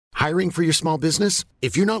Hiring for your small business?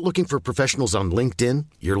 If you're not looking for professionals on LinkedIn,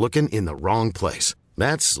 you're looking in the wrong place.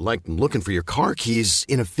 That's like looking for your car keys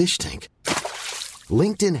in a fish tank.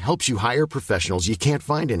 LinkedIn helps you hire professionals you can't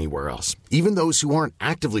find anywhere else, even those who aren't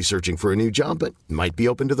actively searching for a new job but might be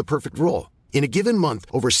open to the perfect role. In a given month,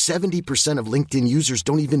 over 70% of LinkedIn users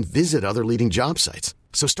don't even visit other leading job sites.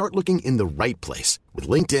 So start looking in the right place. With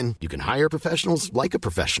LinkedIn, you can hire professionals like a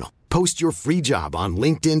professional. Post your free job on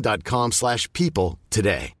linkedin.com/people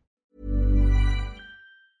today.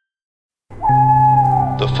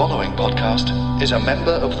 The following podcast is a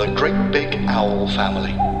member of the Great Big Owl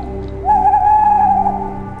family.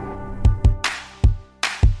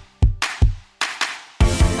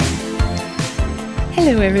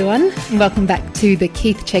 Hello everyone, and welcome back to the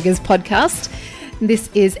Keith Cheggers podcast. This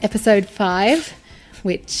is episode 5,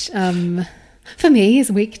 which for me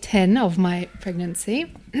is week 10 of my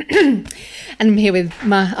pregnancy. And I'm here with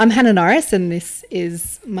I'm Hannah Norris, and this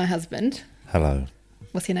is my husband. Hello.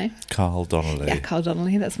 What's your name? Carl Donnelly. Yeah, Carl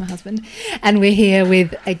Donnelly, that's my husband. And we're here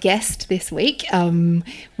with a guest this week,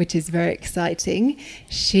 which is very exciting.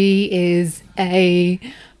 She is a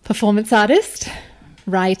performance artist,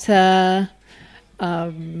 writer,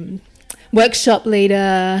 workshop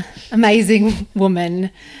leader, amazing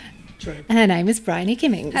woman. True. And her name is Bryony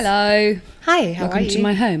Kimmings. Hello. Hi, how Welcome are you? to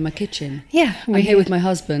my home, my kitchen. Yeah. I'm here with my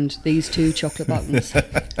husband, these 2 chocolate buttons.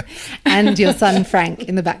 And your son Frank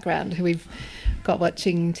in the background, who we've got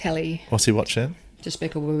watching telly. What's he watching?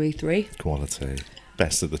 Despicable Me 3. Quality.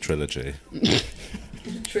 Best of the trilogy.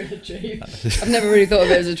 Trilogy. I've never really thought of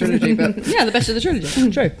it as a trilogy, but yeah, the best of the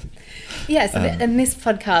trilogy. True. Yes, and this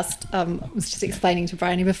podcast, I was just explaining to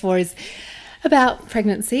Bryony before, is about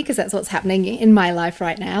pregnancy, because that's what's happening in my life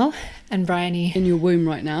right now. And Bryony... In your womb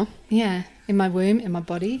right now. Yeah, in my womb, in my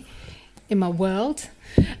body, in my world.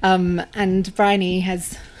 And Bryony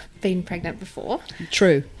has been pregnant before.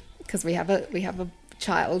 True. Because we have a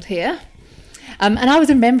child here. And I was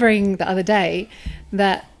remembering the other day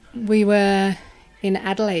that we were in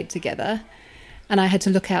Adelaide together, and I had to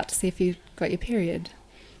look out to see if you got your period.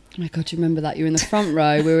 Oh my God, do you remember that? You were in the front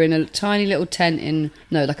row. We were in a tiny little tent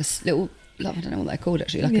like a little, I don't know what they're called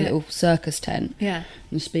actually, like a little circus tent. Yeah.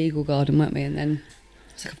 In the Spiegel Garden, weren't we? And then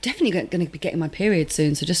I was like, I'm definitely going to be getting my period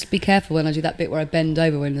soon, so just be careful when I do that bit where I bend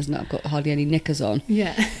over when I've got hardly any knickers on.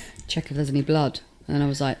 Yeah. Check if there's any blood. And then I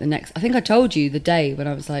was like, I think I told you the day when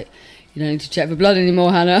I was like, you don't need to check for blood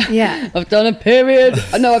anymore, Hannah. Yeah. I've done a period.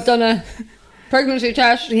 No, I've done a pregnancy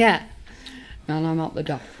test. Yeah. And I'm up the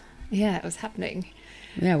duff. Yeah, it was happening.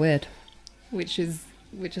 Yeah, weird. Which is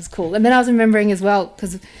cool. And then I was remembering as well,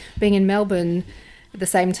 because being in Melbourne at the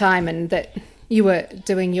same time, and that you were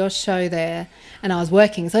doing your show there and I was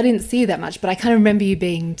working, so I didn't see you that much, but I kind of remember you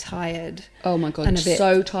being tired. Oh my God,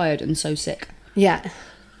 so tired and so sick. Yeah.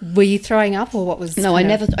 Were you throwing up, or what was... No, I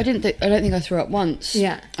don't think I threw up once.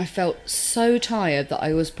 Yeah. I felt so tired that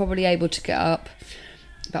I was probably able to get up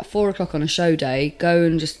about 4 o'clock on a show day, go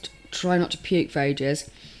and just try not to puke for ages.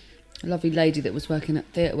 A lovely lady that was working at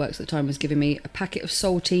Theatre Works at the time was giving me a packet of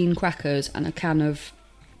saltine crackers and a can of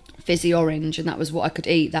fizzy orange, and that was what I could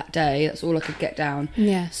eat that day. That's all I could get down.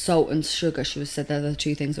 Yeah. Salt and sugar, she said, they're the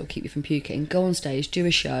 2 things that will keep you from puking. Go on stage, do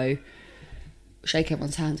a show, shake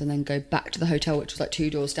everyone's hands, and then go back to the hotel, which was like 2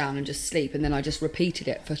 doors down, and just sleep. And then I just repeated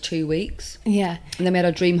it for 2 weeks. Yeah. And then we had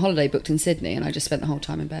a dream holiday booked in Sydney, and I just spent the whole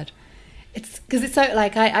time in bed. It's because it's so,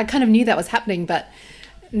 like, I kind of knew that was happening, but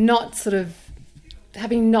not sort of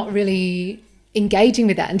not really engaging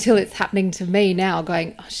with that until it's happening to me now,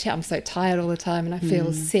 going, oh shit, I'm so tired all the time and I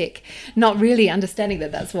feel sick, not really understanding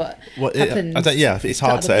that that's what happens. It's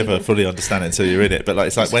hard to ever fully understand it until you're in it, but like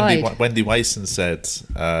it's like Wendy Wason said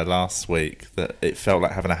last week that it felt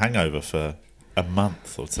like having a hangover for a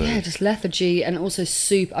month or 2. Yeah, just lethargy, and also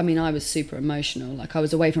I was super emotional. Like, I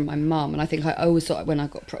was away from my mum, and I think I always thought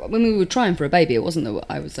when we were trying for a baby, it wasn't that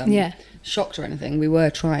I was shocked or anything. We were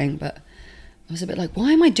trying, but I was a bit like,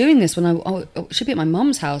 why am I doing this when I should be at my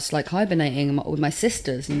mum's house, like hibernating with my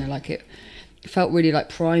sisters, like it felt really like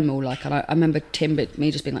primal. Like, and I remember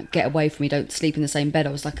me just being like, get away from me, don't sleep in the same bed. I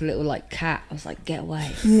was like a little like cat. I was like, get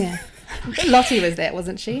away. Yeah. Lottie was there,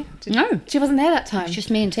 wasn't she? No. She wasn't there that time. It was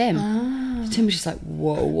just me and Tim. Oh. Tim was just like,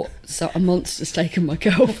 whoa, what? So a monster's taken my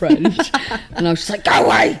girlfriend. And I was just like, go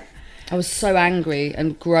away. I was so angry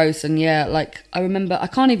and gross, and I remember, I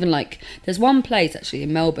can't even there's one place actually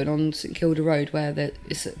in Melbourne on St Kilda Road where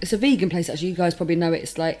it's a vegan place actually, you guys probably know it,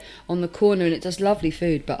 it's like on the corner and it does lovely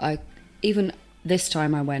food, but even this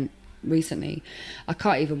time I went, recently, I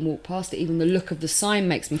can't even walk past it. Even the look of the sign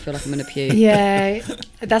makes me feel like I'm going to puke. Yeah,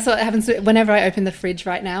 that's what happens whenever I open the fridge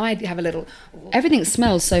right now. I have a little... Everything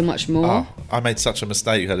smells so much more. I made such a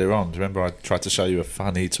mistake earlier on. Do you remember I tried to show you a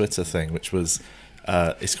funny Twitter thing, which was...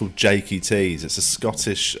 it's called Jakey Teas. It's a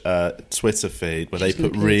Scottish Twitter feed where they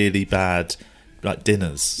put really bad like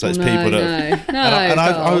dinners. So it's people that... And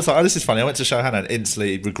I was like, oh, this is funny. I went to show Hannah and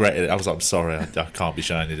instantly regretted it. I was like, I'm sorry, I can't be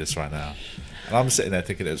showing you this right now. And I'm sitting there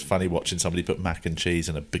thinking it was funny watching somebody put mac and cheese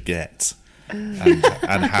in a baguette. And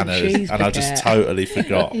Hannah, and I just totally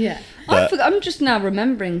forgot. Yeah, I'm just now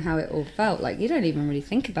remembering how it all felt. Like, you don't even really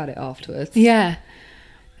think about it afterwards. Yeah,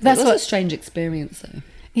 That was a strange experience, though.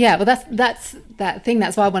 Yeah, well, that's that thing.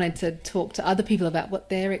 That's why I wanted to talk to other people about what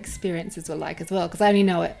their experiences were like as well, because I only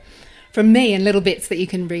know it from me and little bits that you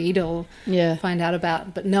can read or find out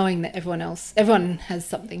about. But knowing that everyone has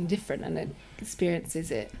something different and it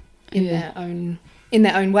experiences it in their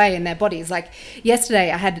own way in their bodies. Like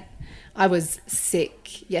yesterday, I was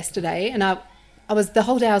sick yesterday, and I was the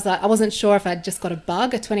whole day. I was like, I wasn't sure if I'd just got a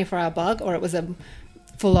 24-hour bug, or it was a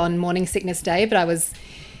full-on morning sickness day. But I was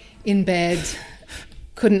in bed.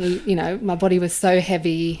 Couldn't, my body was so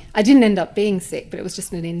heavy. I didn't end up being sick, but it was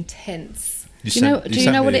just an intense... Do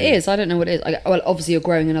you know what it is? I don't know what it is. Well, obviously you're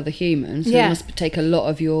growing another human, so it must take a lot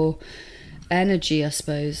of your energy, I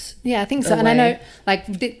suppose. Yeah, I think so. Away. And I know, like,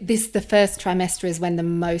 the first trimester is when the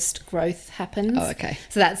most growth happens. Oh, okay.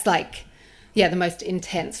 So that's like, the most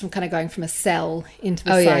intense, from kind of going from a cell into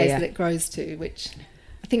the size that it grows to, which...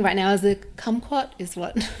 I think right now is the kumquat is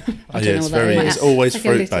what. It's always like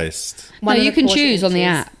fruit based. No, you can choose on the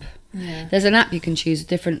app. Yeah. There's an app you can choose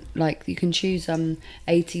different, like you can choose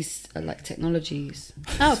 80s like technologies.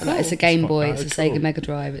 Oh, so cool. Like, it's a Game Boy, it's a Sega Mega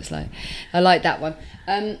Drive. It's like, I like that one.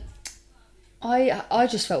 I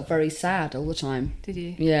just felt very sad all the time. Did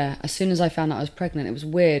you? Yeah. As soon as I found out I was pregnant, it was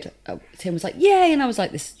weird. Tim was like, "Yay!" and I was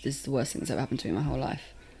like, "This is the worst thing that's ever happened to me in my whole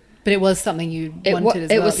life." But it was something you wanted as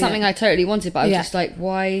well. It was something I totally wanted, but I was just like,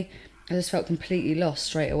 why? I just felt completely lost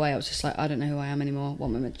straight away. I was just like, I don't know who I am anymore. What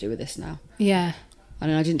am I meant to do with this now? Yeah.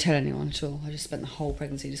 And I didn't tell anyone at all. I just spent the whole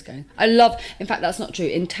pregnancy just going. In fact, that's not true.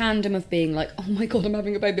 In tandem of being like, oh my God, I'm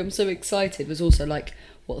having a baby, I'm so excited, was also like,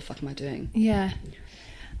 what the fuck am I doing? Yeah.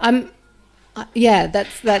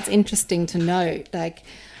 That's interesting to know. Like,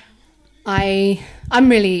 I'm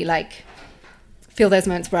really like... feel those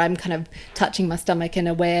moments where I'm kind of touching my stomach and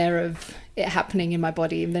aware of it happening in my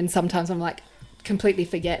body, and then sometimes I'm like completely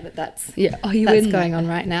forget that's going on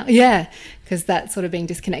right now. Yeah, because that's sort of being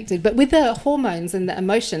disconnected. But with the hormones and the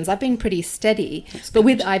emotions, I've been pretty steady. But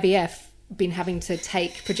with IVF, been having to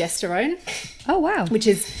take progesterone. Oh wow! Which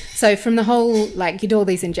is so from the whole like you do all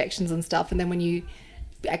these injections and stuff, and then when you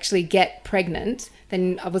actually get pregnant,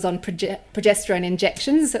 then I was on progesterone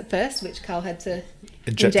injections at first, which Carl had to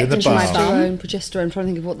inject into my bum. Progesterone, I'm trying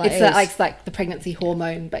to think of what that is. It's like the pregnancy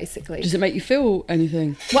hormone, basically. Does it make you feel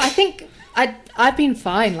anything? Well, I think I've been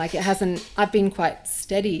fine. Like I've been quite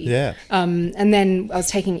steady. Yeah. And then I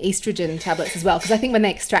was taking estrogen tablets as well, because I think when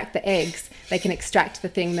they extract the eggs, they can extract the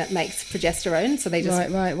thing that makes progesterone, so they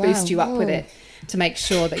just boost you up with it to make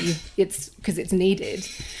sure that it's because it's needed.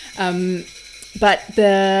 But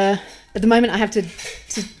at the moment I have to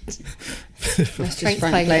That's just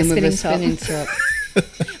Frank playing with a spinning top.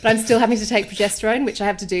 But I'm still having to take progesterone, which I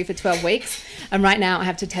have to do for 12 weeks. And right now I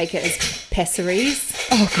have to take it as pessaries.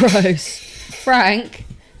 Oh, gross. Frank,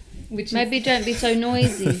 maybe don't be so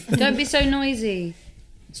noisy. Don't be so noisy.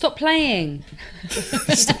 Stop playing.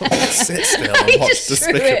 Sit still and watch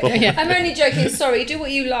Despicable. Yeah. I'm only joking. Sorry, do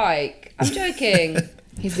what you like. I'm joking.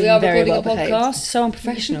 We are very recording well a podcast. So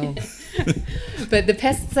unprofessional. But the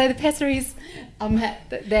pessaries,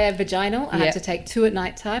 they're vaginal. I have to take 2 at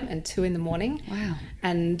night time and 2 in the morning. Wow.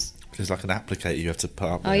 And there's like an applicator you have to put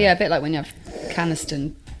up. Oh yeah, a bit like when you have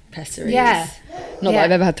Caniston pessaries. Yeah. Not that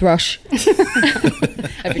I've ever had thrush.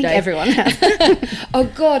 Every day. Everyone has. Oh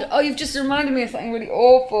God! Oh, you've just reminded me of something really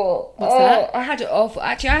awful. What's that? I had it awful.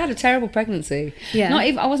 Actually, I had a terrible pregnancy. Yeah.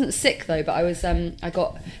 I wasn't sick though, but I was. I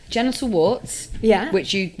got genital warts. Yeah.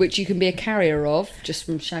 Which you can be a carrier of just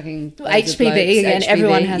from shagging. HPV again.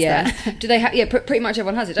 Everyone has that. Do they have? Yeah, pretty much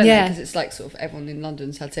everyone has it, don't they? Because it's like sort of everyone in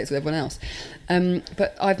London's had sex with everyone else.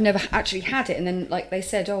 But I've never actually had it, and then like they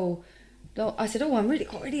said, I said, "Oh, I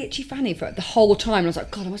got really itchy fanny for it the whole time." And I was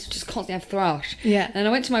like, "God, I must have just constantly have thrush." Yeah. And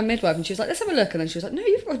I went to my midwife, and she was like, "Let's have a look." And then she was like, "No,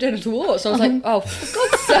 you've got genital warts." So I was like, "Oh, for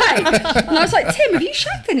God's sake!" And I was like, "Tim, have you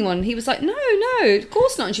shagged anyone?" And he was like, "No, of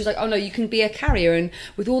course not." And she was like, "Oh no, you can be a carrier, and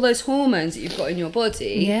with all those hormones that you've got in your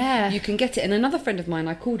body, you can get it." And another friend of mine,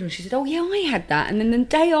 I called her, and she said, "Oh yeah, I had that." And then the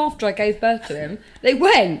day after I gave birth to him, they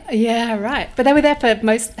went. Yeah, right. But they were there for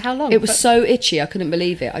how long? It was so itchy, I couldn't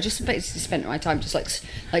believe it. I just basically spent my time just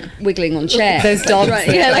like wiggling on chairs. Those dogs,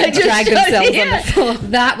 like drag themselves on the floor.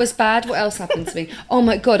 That was bad. What else happened to me? Oh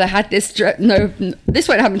my God, I had this this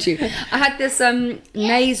won't happen to you. I had this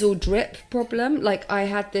nasal drip problem. Like I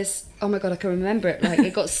had this. Oh my God, I can remember it. Like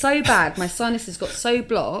it got so bad. My sinuses got so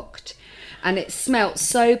blocked. And it smelt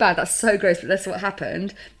so bad. That's so gross, but that's what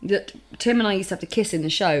happened. That Tim and I used to have to kiss in the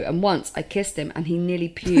show, and once I kissed him, and he nearly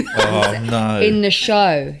puked in the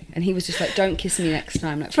show. And he was just like, "Don't kiss me next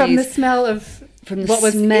time." Like, from please. the smell of From the what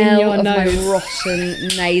was smell in your of nose. my rotten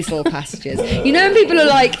nasal passages. You know when people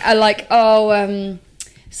are like, "Oh,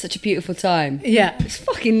 such a beautiful time." Yeah. It's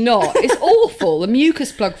fucking not. It's awful. The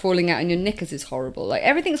mucus plug falling out in your knickers is horrible. Like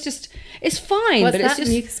everything's just, it's fine, What's but that? it's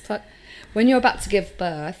just Mucus plug? when you're about to give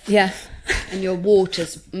birth. Yeah. And your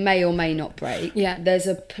waters may or may not break. Yeah. There's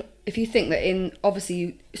if you think that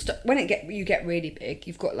obviously when you get really big,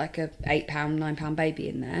 you've got like a 8 pound, 9 pound baby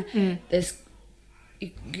in there. There's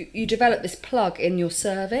you develop this plug in your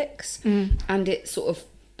cervix, and it sort of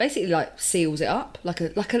basically like seals it up like a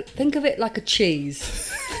think of it like a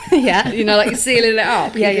cheese. Yeah. You know, like you're sealing it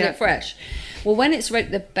up, keeping yeah. it fresh. Well, when it's ready,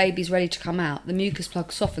 the baby's ready to come out, the mucus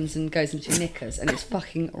plug softens and goes into your knickers, and it's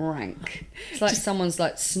fucking rank. It's like someone's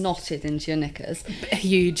like snotted into your knickers.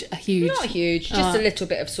 Huge. Not huge, just a little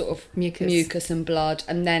bit of sort of mucus and blood.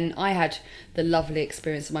 And then I had the lovely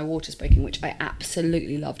experience of my waters breaking, which I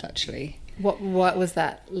absolutely loved, actually. What was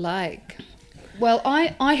that like? Well,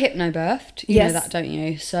 I hypnobirthed, you know that, don't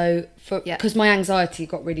you? So, because my anxiety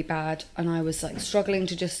got really bad, and I was like struggling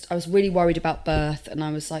I was really worried about birth, and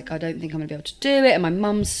I was like, I don't think I'm going to be able to do it. And my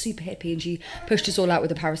mum's super hippie, and she pushed us all out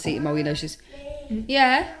with a paracetamol, you know, she's,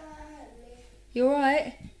 yeah, you all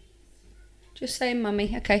right? Just saying,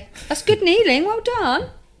 mummy, okay. That's good kneeling, well done.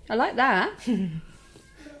 I like that.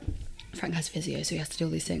 Frank has physio, so he has to do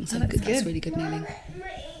all these things. So that's really good kneeling.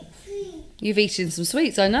 You've eaten some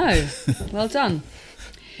sweets, I know. Well done.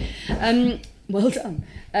 Well done.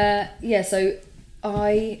 So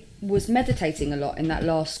I was meditating a lot in that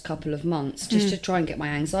last couple of months just to try and get my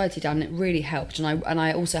anxiety down. And it really helped. And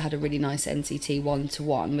I also had a really nice NCT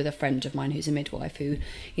 1-to-1 with a friend of mine who's a midwife who,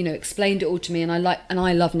 you know, explained it all to me. And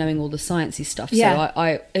I love knowing all the sciencey stuff. Yeah.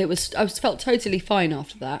 So I felt totally fine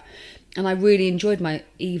after that. And I really enjoyed my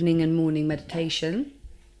evening and morning meditation.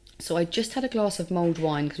 So I just had a glass of mulled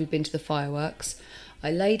wine because we'd been to the fireworks.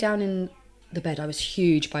 I lay down in the bed. I was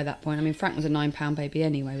huge by that point. I mean, Frank was a 9 pound baby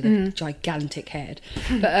anyway with a gigantic head.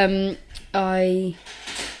 But I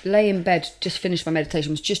lay in bed, just finished my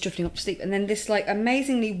meditation, was just drifting off to sleep. And then this like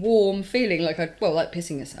amazingly warm feeling, like like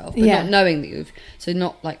pissing yourself, but not knowing that so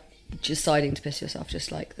not like deciding to piss yourself,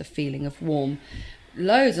 just like the feeling of warm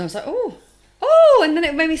loads. And I was like, oh, and then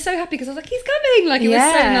it made me so happy because I was like, he's coming. Like, it was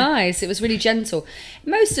so nice. It was really gentle.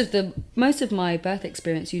 Most of my birth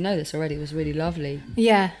experience, you know this already, was really lovely.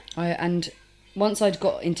 Yeah. And once I'd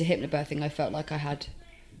got into hypnobirthing, I felt like I had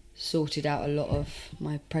sorted out a lot of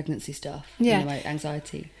my pregnancy stuff. Yeah. You know, my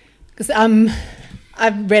anxiety. Because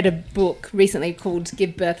I've read a book recently called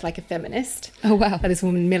Give Birth Like a Feminist. Oh, wow. By this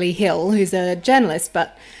woman, Millie Hill, who's a journalist.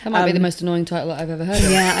 But that might be the most annoying title that I've ever heard of.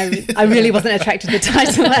 Yeah, I really wasn't attracted to the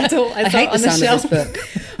title at all. I hate the sound of this book.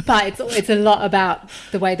 But it's a lot about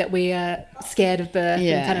the way that we are scared of birth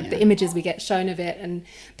and kind of the images we get shown of it, and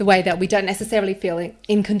the way that we don't necessarily feel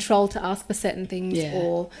in control to ask for certain things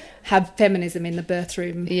or have feminism in the birth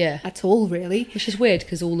room at all, really. Which is weird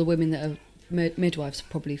because all the women that are midwives are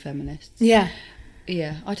probably feminists. Yeah.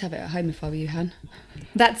 Yeah, I'd have it at home if I were you, Han.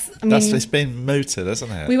 It's been mooted,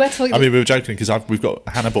 hasn't it? We were talking. We were joking because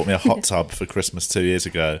Hannah bought me a hot tub for Christmas 2 years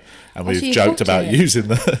ago, and we've joked about using in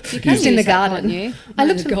the garden. You? I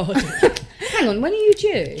looked in the garden. Hang on, when are you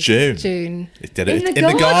due? June. It did it in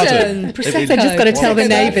the garden. Prosecco. Just got to tell the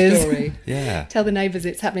neighbours. Yeah. Tell the neighbours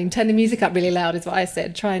it's happening. Turn the music up really loud is what I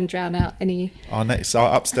said. Try and drown out any. Our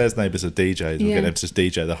upstairs neighbours are DJs. We'll get them to just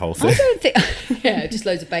DJ the whole thing. I don't think. Just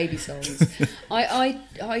loads of baby songs. I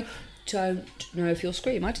don't know if you'll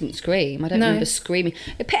scream. I didn't scream. I don't remember screaming.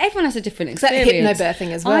 Everyone has a different experience.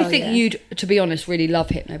 Hypnobirthing as well. I think you'd, to be honest, really love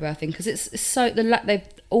hypnobirthing because it's so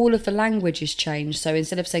all of the language is changed. So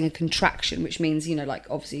instead of saying a contraction, which means, you know, like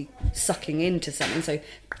obviously sucking into something, so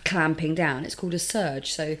clamping down, it's called a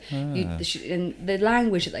surge. So and the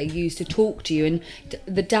language that they use to talk to you, and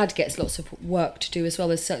the dad gets lots of work to do as well.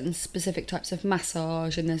 There's certain specific types of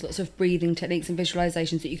massage, and there's lots of breathing techniques and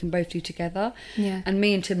visualizations that you can both do together. Yeah. And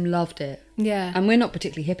me and Tim loved it. Yeah. And we're not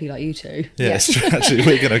particularly hippie like you two. Yeah, it's true. Actually,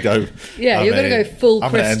 we're going to go... Yeah, you're going to go full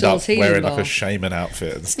I'm going to end up crystals healing wearing bar. like a shaman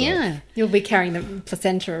outfit and stuff. Yeah. You'll be carrying the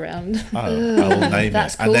placenta around. I will name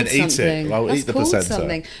That's it. And then called eat something. it. I'll That's eat the called placenta.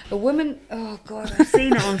 something. A woman... Oh, God, I've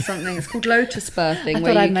seen it on something. It's called lotus birthing. I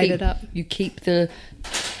where thought I'd you made keep, it up. You keep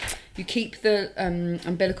the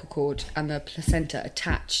umbilical cord and the placenta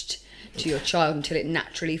attached to your child until it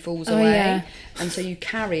naturally falls away. Yeah. And so you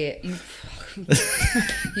carry it...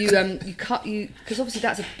 you cut because obviously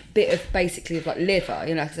that's a bit of basically of like liver,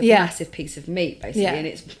 you know, it's a massive piece of meat basically, and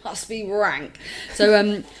it must be rank.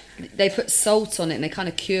 So they put salt on it and they kind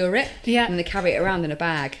of cure it, and they carry it around in a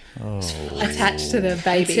bag Attached to the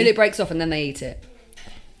baby until it breaks off, and then they eat it.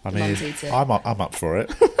 I mean, Eat it. I'm up for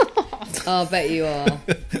it. Oh, I bet you are.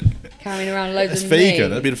 Carrying around loads It's of vegan. meat.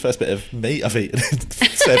 That'd be the first bit of meat I've eaten in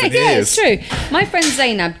 7 Yeah, years. it's true. My friend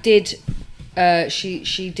Zainab did.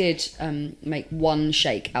 She did make one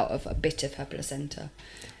shake out of a bit of her placenta,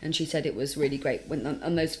 and she said it was really great when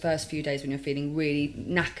on those first few days when you're feeling really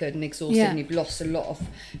knackered and exhausted and you've lost a lot of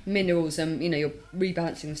minerals and, you know, you're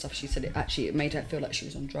rebalancing and stuff. She said it made her feel like she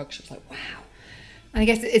was on drugs. She was like, wow. And I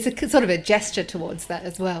guess it's a sort of a gesture towards that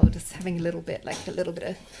as well, just having a little bit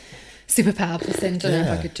of superpower placenta. I don't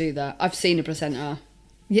know if I could do that. I've seen a placenta.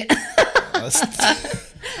 Yeah.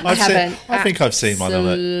 I haven't. think I've seen one of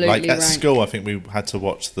it. Like at rank. school, I think we had to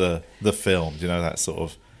watch the film. You know, that sort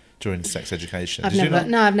of during sex education. I've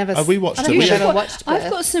never. Have we watched I it? don't think We I've ever watched I've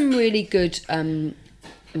birth. got some really good. I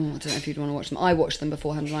don't know if you'd want to watch them. I watched them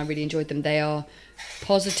beforehand and I really enjoyed them. They are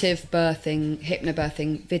positive birthing,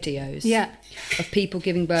 hypnobirthing videos. Yeah. Of people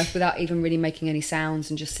giving birth without even really making any sounds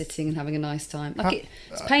and just sitting and having a nice time.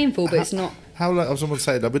 It's painful, but it's not. How long? I was going to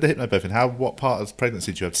say that with the hypnobirthing. What part of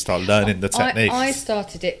pregnancy do you have to start learning the techniques? I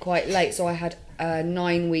started it quite late, so I had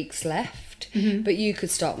 9 weeks left. But you could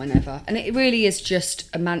start whenever, and it really is just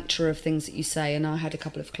a mantra of things that you say. And I had a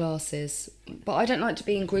couple of classes, but I don't like to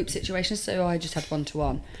be in group situations, so I just had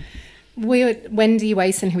 1-to-1. Wendy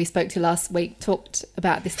Wason, who we spoke to last week, talked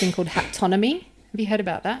about this thing called haptonomy. Have you heard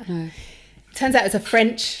about that? No. Turns out it's a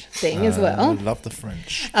French thing as well. I love the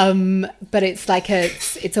French. But it's like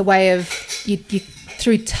it's a way of you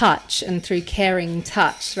through touch and through caring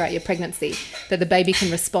touch throughout your pregnancy that the baby can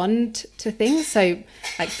respond to things. So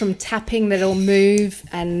like from tapping that it'll move,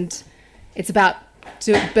 and it's about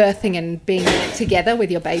birthing and being together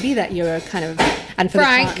with your baby, that you're kind of, and for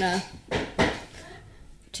Frank. the partner.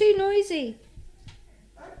 Too noisy.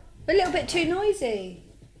 A little bit too noisy.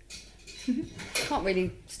 Can't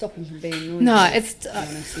really stop him from being noisy. No, it's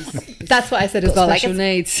that's what I said as well. Special Like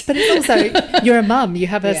needs. but it's also you're a mum. You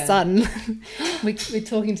have a Yeah. son. We're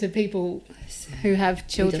talking to people who have He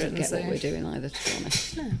children. doesn't get so- what we're doing either, to be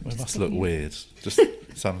honest. It must look weird. Just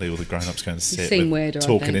suddenly all the grown-ups going to sit seem with weirder, I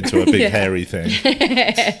talking think. into a big hairy thing.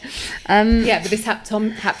 Yeah, but this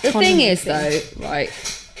haptonomy The thing is, thing. though,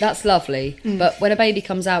 right, that's lovely, but when a baby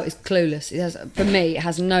comes out, it's clueless. For me, it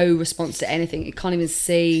has no response to anything. It can't even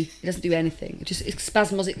see. It doesn't do anything. It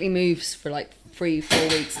spasmodically moves for like 3-4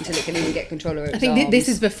 weeks until it can even get control over its I think arms. this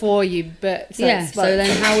is before you birth. So yeah, it's so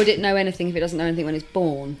then how would it know anything if it doesn't know anything when it's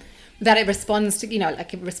born? that it responds to,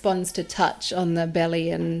 like it responds to touch on the belly,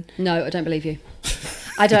 and No, I don't believe you.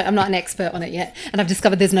 I'm not an expert on it yet, and I've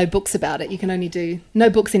discovered there's no books about it. You can only do no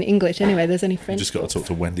books in English anyway. There's only You French. just got to talk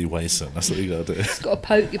to Wendy Wason. That's what you got to do. You've got to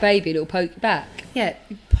poke your baby, it'll poke your back. Yeah,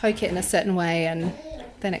 you poke it in a certain way, and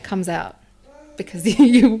then it comes out because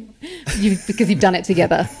because you've done it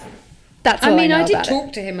together. That's all I did about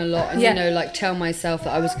talk to him a lot, and Yeah. like tell myself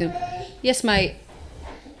that I was going to... Yes, mate.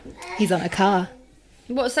 it. He's on a car.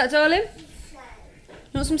 What's that, darling? You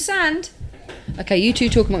want some sand? Okay, you two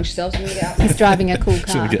talk amongst yourselves. I'm going to get out. He's driving a cool Just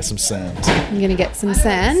going car. to get some sand. I'm going to get some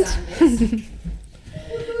sand.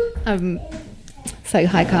 So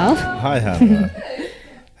hi, Carl. Hi, Hannah.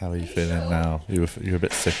 How are you feeling now? You were a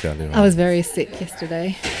bit sick earlier on. I was very sick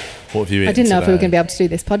yesterday. What have you eaten I didn't know if we were today? going to be able to do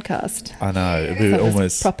this podcast. I know. So We I was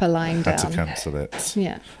almost proper lying had down. to cancel it.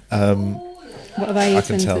 Yeah. What have I eaten I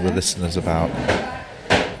can tell today? the listeners about...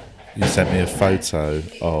 You sent me a photo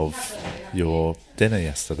of your dinner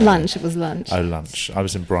yesterday. Lunch. It was lunch. Oh, lunch. I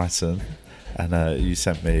was in Brighton, and you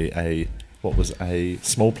sent me a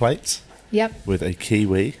small plate Yep. with a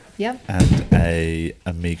kiwi Yep. and a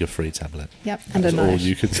omega-3 tablet. Yep. That And a was all knife.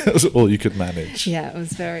 you could. That was all you could manage. Yeah, it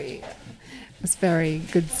was very. It's very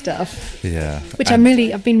good stuff. Yeah. Which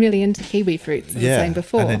I've been really into kiwi fruits, I was saying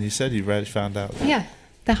before. And then you said you really found out. Yeah,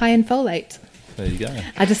 they're high in folate. There you go.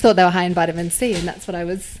 I just thought they were high in vitamin C, and that's what I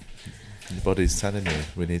was... Your body's telling you,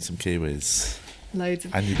 we need some kiwis. Loads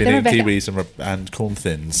of... And you've been eating kiwis and corn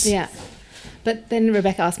thins. Yeah. But then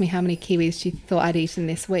Rebecca asked me how many kiwis she thought I'd eaten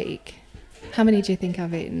this week. How many do you think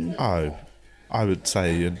I've eaten? Oh, I would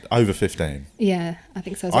say over 15. Yeah, I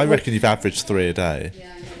think so. I reckon you've averaged 3 a day.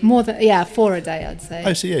 More than, 4 a day, I'd say.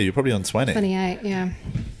 Oh, so you're probably on 20. 28, yeah.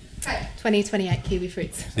 28 kiwi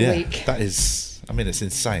fruits a week. That is, it's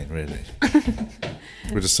insane, really.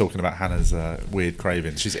 We're just talking about Hannah's weird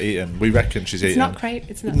craving. She's eaten, we reckon she's eaten...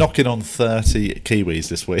 It's not... knocking on 30 kiwis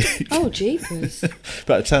this week. Oh, jeepers.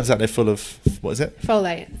 But it turns out they're full of, what is it?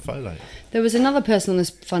 Folate. There was another person on this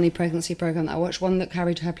funny pregnancy program that I watched, one that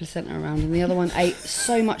carried her placenta around, and the other one ate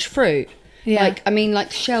so much fruit. Yeah.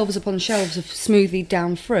 Like shelves upon shelves of smoothly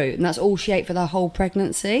down fruit, and that's all she ate for the whole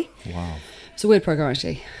pregnancy. Wow. It's a weird program,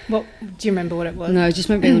 actually. What do you remember what it was? No, I just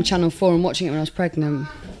remember being on Channel 4 and watching it when I was pregnant.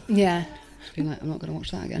 Yeah. Just being like, I'm not going to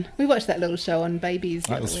watch that again. We watched that little show on babies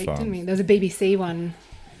the other week, fun. didn't we? There was a BBC one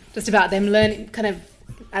just about them learning, kind of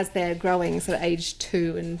as they're growing, sort of age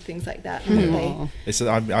 2 and things like that.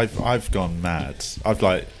 I've gone mad. I've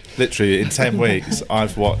literally in 10 weeks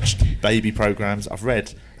I've watched baby programs. I've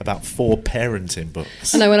read about 4 parenting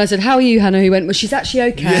books. I know, when I said, how are you, Hannah? He went, well, she's actually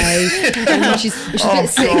okay. she's a bit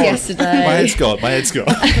sick yesterday. My head's gone.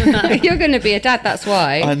 You're going to be a dad, that's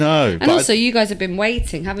why. I know. And also, you guys have been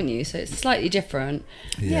waiting, haven't you? So it's slightly different.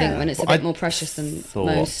 Yeah. I think, when it's a bit more precious than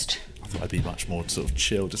most. I thought I'd be much more sort of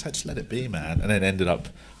chill. Just let it be, man. And then ended up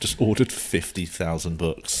just ordered 50,000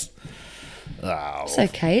 books. Oh. It's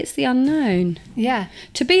okay. It's the unknown. Yeah.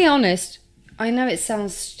 To be honest, I know it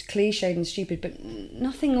sounds cliched and stupid, but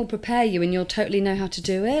nothing will prepare you, and you'll totally know how to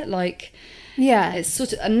do it. It's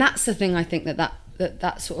sort of, and that's the thing I think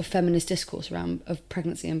that sort of feminist discourse around of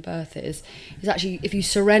pregnancy and birth is actually, if you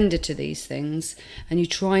surrender to these things and you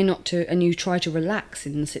try to relax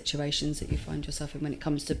in the situations that you find yourself in when it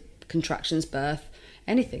comes to contractions, birth,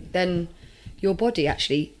 anything, then your body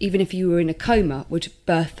actually, even if you were in a coma, would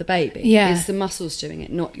birth the baby. Yeah. It's the muscles doing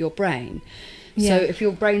it, not your brain. Yeah. So if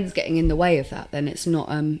your brain's getting in the way of that, then it's not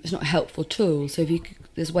a helpful tool. So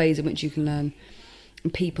there's ways in which you can learn,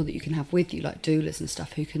 and people that you can have with you, like doulas and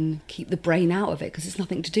stuff, who can keep the brain out of it, because it's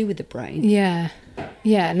nothing to do with the brain. Yeah,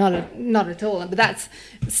 not at all. But that's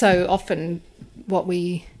so often what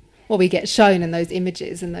we get shown in those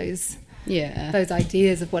images and those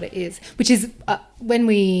ideas of what it is. Which is when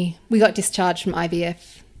we got discharged from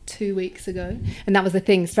IVF 2 weeks ago, and that was the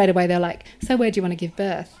thing. Straight away they're like, "So where do you want to give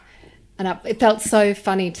birth?" And it felt so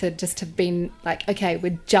funny to just have been like, okay,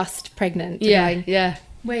 we're just pregnant. Yeah.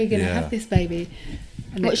 Where are you going to have this baby?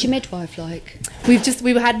 And what's your midwife like? We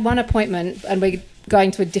had one appointment, and we're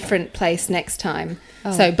going to a different place next time.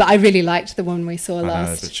 So, but I really liked the one we saw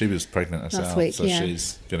last. But she was pregnant herself, last week, so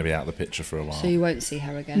she's going to be out of the picture for a while. So you won't see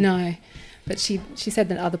her again? No, but she said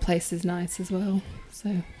that other place is nice as well.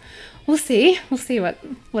 So we'll see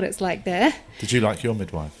what it's like there. Did you like your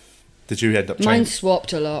midwife? Did you end up changing? Mine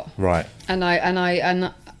swapped a lot. Right. And I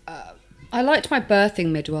liked my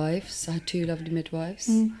birthing midwives. I had 2 lovely midwives.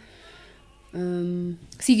 So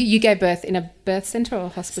you gave birth in a birth centre or a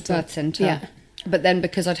hospital? Birth centre. Yeah. But then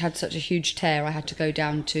because I'd had such a huge tear, I had to go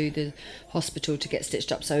down to the hospital to get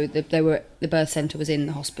stitched up. So the birth centre was in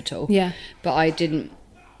the hospital. Yeah. But I didn't.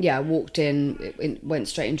 Yeah, I walked in, went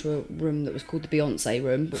straight into a room that was called the Beyonce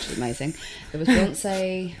room, which was amazing. There was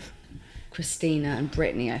Beyonce, Christina and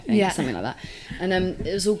Britney, I think, something like that. And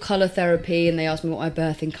it was all colour therapy, and they asked me what my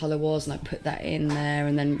birthing colour was, and I put that in there.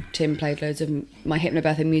 And then Tim played loads of my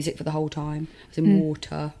hypnobirthing music for the whole time. I was in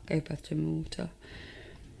water, gave birth to in water.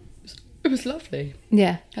 It was lovely.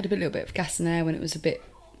 Yeah. Had a little bit of gas and air when it was a bit,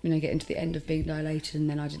 getting to the end of being dilated, and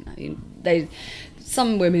then I didn't know.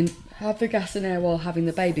 Some women have the gas and air while having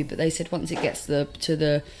the baby, but they said once it gets to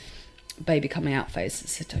the baby coming out phase, they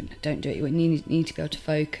said don't do it. You need to be able to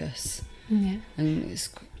focus. Yeah. And it's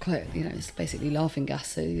quite, it's basically laughing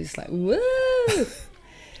gas. So it's like, whoa.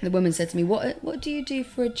 The woman said to me, "What do you do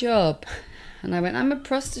for a job?" And I went, "I'm a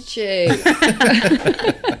prostitute."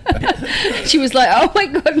 She was like, "Oh my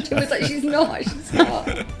God." And she was like, she's not.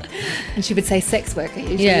 And she would say sex worker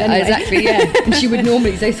usually. Yeah, anyway. exactly, yeah. And she would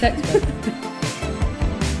normally say sex worker.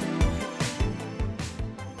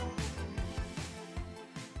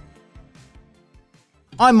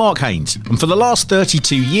 I'm Mark Haynes, and for the last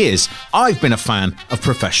 32 years, I've been a fan of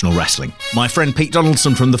professional wrestling. My friend Pete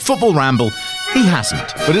Donaldson from the Football Ramble, he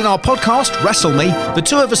hasn't. But in our podcast, Wrestle Me, the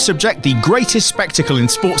two of us subject the greatest spectacle in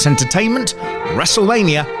sports entertainment,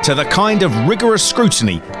 WrestleMania to the kind of rigorous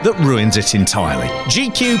scrutiny that ruins it entirely.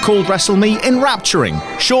 GQ called WrestleMe enrapturing.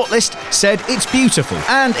 Shortlist said it's beautiful,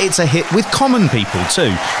 and it's a hit with common people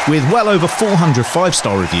too, with well over 400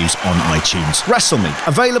 5-star reviews on iTunes. WrestleMe,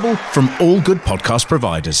 available from all good podcast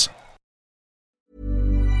providers.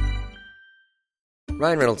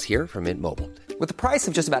 Ryan Reynolds here from Mint Mobile. With the price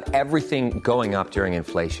of just about everything going up during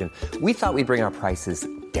inflation, we thought we'd bring our prices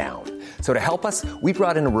down. So to help us, we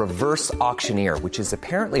brought in a reverse auctioneer, which is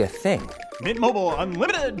apparently a thing. Mint Mobile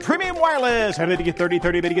Unlimited Premium Wireless. How to get 30,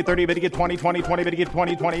 30, bit to get 30, bit to get 20, 20, 20, bit to get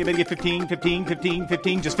 20, 20, bit to get 15, 15, 15,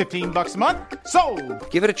 15, just $15 a month? Sold!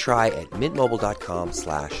 Give it a try at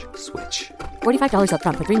mintmobile.com/switch. $45 up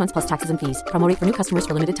front for 3 months plus taxes and fees. Promo rate for new customers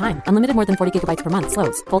for limited time. Unlimited more than 40 gigabytes per month.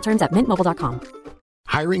 Slows full terms at mintmobile.com.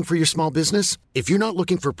 Hiring for your small business? If you're not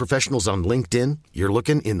looking for professionals on LinkedIn, you're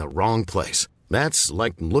looking in the wrong place. That's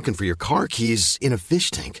like looking for your car keys in a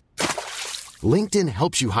fish tank. LinkedIn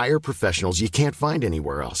helps you hire professionals you can't find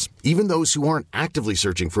anywhere else, even those who aren't actively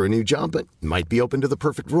searching for a new job but might be open to the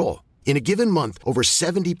perfect role. In a given month, over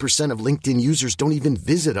 70% of LinkedIn users don't even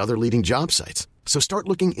visit other leading job sites. So start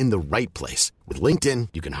looking in the right place. With LinkedIn,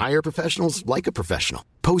 you can hire professionals like a professional.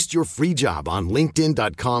 Post your free job on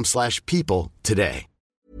linkedin.com/people today.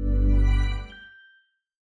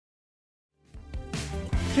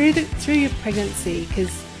 Through your pregnancy,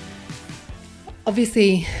 because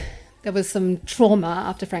obviously there was some trauma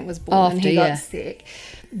after Frank was born and he got sick.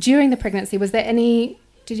 During the pregnancy,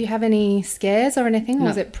 did you have any scares or anything? Or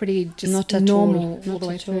was it pretty just not at normal all. all the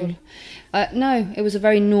way through? No, it was a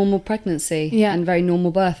very normal pregnancy and very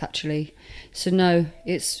normal birth, actually. So no,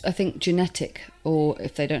 it's, I think, genetic, or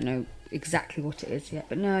if they don't know exactly what it is yet.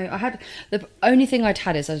 But no, the only thing I'd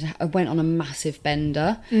had is I went on a massive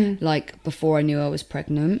bender, like before I knew I was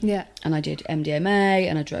pregnant. Yeah. And I did MDMA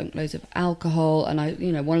and I drank loads of alcohol, and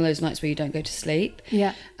one of those nights where you don't go to sleep.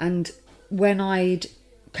 Yeah. And when I'd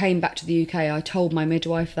came back to the UK, I told my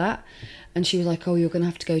midwife that, and she was like, "Oh, you're going to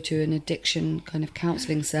have to go to an addiction kind of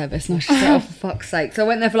counselling service." And I was just like, "Oh, for fuck's sake." So I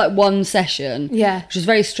went there for like one session, which was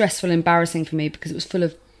very stressful and embarrassing for me because it was full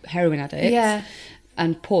of heroin addicts. Yeah.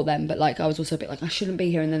 And poor them, but like I was also a bit like, I shouldn't be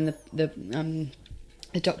here. And then the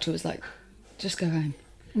doctor was like, "Just go home."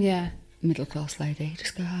 Yeah. Middle class lady,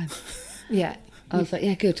 just go home. Yeah. I was like,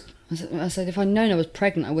 yeah, good. I said, if I'd known I was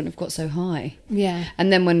pregnant, I wouldn't have got so high. Yeah. And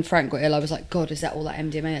then when Frank got ill, I was like, God, is that all that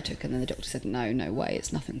MDMA I took? And then the doctor said, no way,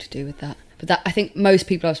 it's nothing to do with that. But that, I think most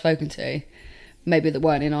people I've spoken to, maybe that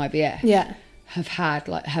weren't in IVF, have had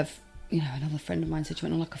another friend of mine said she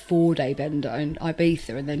went on like a 4-day bender in Ibiza,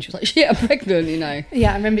 and then she was like, shit, I'm pregnant,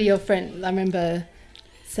 Yeah, I remember your friend,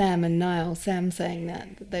 Sam and Niall, Sam saying that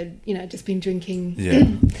they'd, just been drinking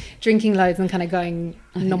loads and kind of going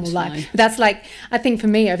normal life. But that's like, I think for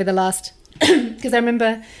me over the last, because I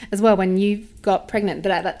remember as well when you got pregnant,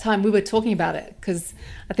 that at that time we were talking about it, because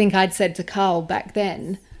I think I'd said to Carl back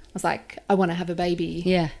then, I was like, I want to have a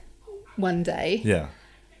baby one day. Yeah.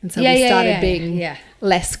 And so we started being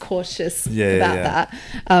less cautious about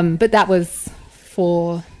that. But that was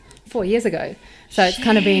 4 years ago. So it's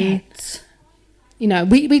kind of been,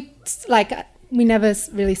 we never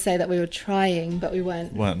really say that we were trying, but we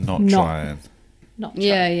weren't trying.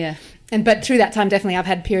 Yeah. But through that time, definitely I've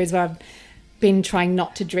had periods where I've been trying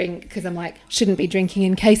not to drink because I'm like, shouldn't be drinking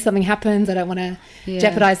in case something happens. I don't want to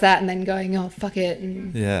jeopardize that, and then going, oh, fuck it.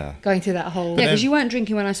 And going through that whole... Yeah, because you weren't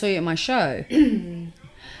drinking when I saw you at my show.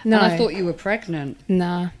 No. And I thought you were pregnant.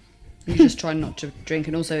 Nah. You just try not to drink,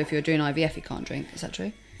 and also if you're doing IVF, you can't drink. Is that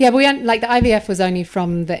true? Yeah, but the IVF was only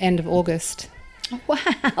from the end of August. Oh, wow.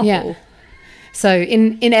 Yeah. So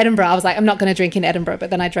in Edinburgh, I was like, I'm not going to drink in Edinburgh, but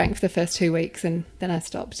then I drank for the first 2 weeks, and then I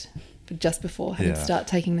stopped just before having to start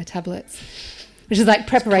taking the tablets, which is like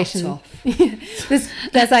preparation.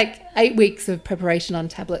 There's like 8 weeks of preparation on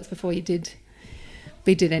tablets before we did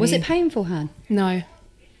any. Was it painful, Han? No.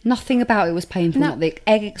 Nothing about it was painful. No. Not the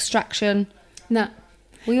egg extraction. No.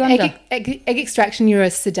 Were you under? Egg extraction, you're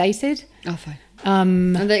sedated. Oh, fine.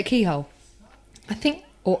 And the keyhole? I think.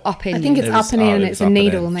 Or up in? I think it's up and in, and it's a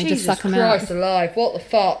needle, and they just suck them out. Jesus Christ alive, what the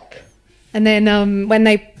fuck? And then when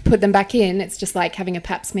they put them back in, it's just like having a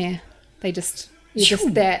pap smear. You're just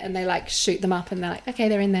there, and they like shoot them up, and they're like, okay,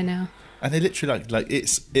 they're in there now. And they literally like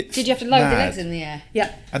it's. Did you have to load the legs in the air?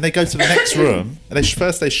 Yeah. And they go to the next room, and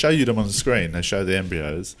first they show you them on the screen. They show the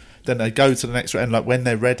embryos. Then they go to the next room, and like when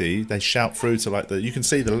they're ready, they shout through to like you can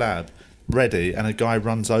see the lab ready, and a guy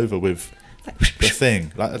runs over with the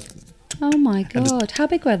thing. Like, oh my God! How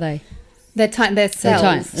big were they? They're tiny. They're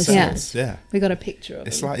cells. Cells. Yeah. We got a picture of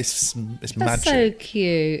it's them. Like it's That's magic. so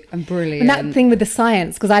cute and brilliant. And that thing with the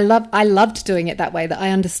science, because I loved doing it that way. That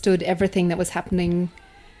I understood everything that was happening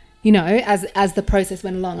you know, as the process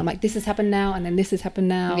went along. I'm like, this has happened now, and then this has happened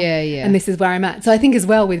now. Yeah, yeah. And this is where I'm at. So I think as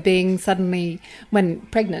well with being suddenly, when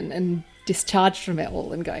pregnant and discharged from it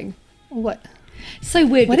all and going, what? So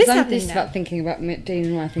weird, What because is I'm happening this now? about thinking about Dean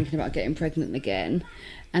and I thinking about getting pregnant again,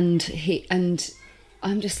 and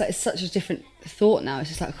I'm just like, it's such a different thought now. It's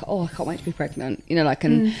just like, oh, I can't wait to be pregnant, you know, like,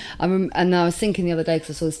 and and I was thinking the other day,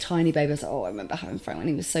 because I saw this tiny baby, I was like, oh, I remember having Frank when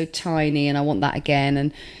he was so tiny, and I want that again,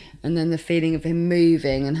 and then the feeling of him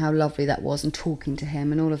moving and how lovely that was, and talking to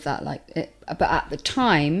him and all of that, like it, but at the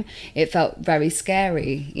time it felt very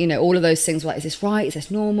scary, you know, all of those things were like, is this right, is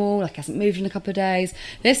this normal, like, hasn't moved in a couple of days.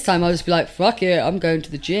 This time I'll just be like, fuck it, I'm going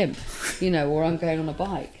to the gym, you know, or I'm going on a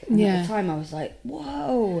bike. And at the time I was like,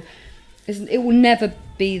 whoa, it will never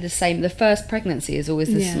be the same. The first pregnancy is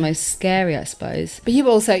always the most scary, I suppose. But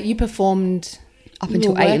you performed up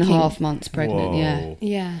until 8.5 months pregnant. Whoa.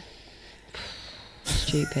 Yeah.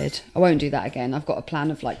 Stupid. I won't do that again. I've got a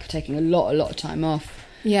plan of like taking a lot of time off.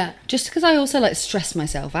 Yeah. Just because I also like stressed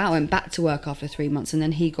myself out. I went back to work after 3 months, and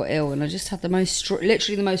then he got ill, and I just had the most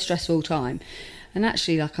literally the most stressful time. And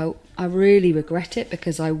actually, like, I really regret it,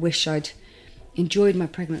 because I wish I'd enjoyed my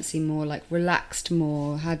pregnancy more, like relaxed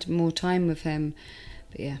more, had more time with him.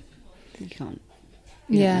 But yeah, you can't.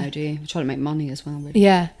 You don't know, do you? I'm trying to make money as well, really.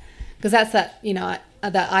 Yeah, because that's that, you know,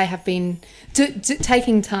 that I have been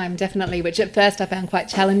taking time, definitely, which at first I found quite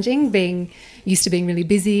challenging, being used to being really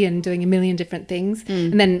busy and doing a million different things.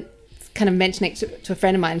 And then kind of mentioning it to a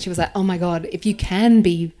friend of mine, and she was like, oh my God, if you can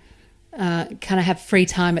be kind of have free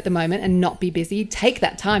time at the moment and not be busy, take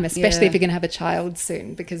that time, especially if you're going to have a child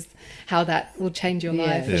soon, because how that will change your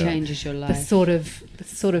life. It changes your life. The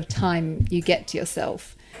sort of time you get to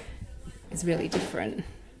yourself is really different.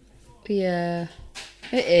 Yeah,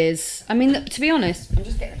 it is. I mean, to be honest, I'm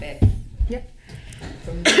just getting a bit. Yep.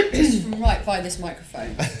 From right by this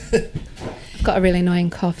microphone. I've got a really annoying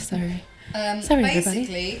cough, sorry. Sorry, basically,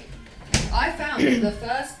 everybody. I found that the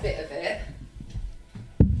first bit of it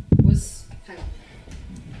was. Hang on.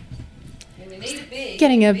 We need a big.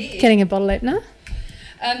 Getting a bottle opener.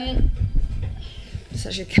 It's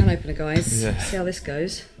actually a can opener, guys. Yeah. See how this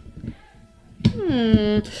goes.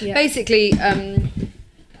 Yep. Basically,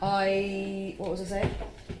 what was I saying?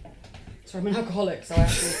 Sorry, I'm an alcoholic, so I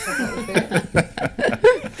have to top up with beer.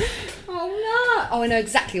 Oh no! Oh, I know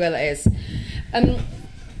exactly where that is.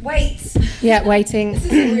 Wait. Yeah, waiting. This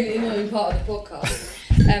is a really annoying part of the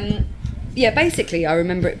podcast. Yeah, basically, I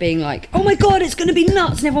remember it being like, oh my God, it's going to be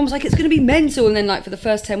nuts. And everyone was like, it's going to be mental. And then, like, for the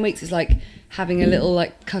first 10 weeks, it's like having a little,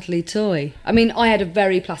 like, cuddly toy. I mean, I had a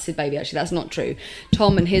very placid baby, actually. That's not true.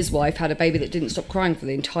 Tom and his wife had a baby that didn't stop crying for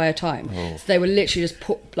the entire time. Oh. So they were literally just,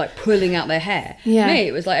 pulling out their hair. Yeah. Me,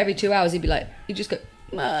 it was like every 2 hours, he'd just go,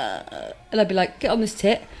 and I'd be like, get on this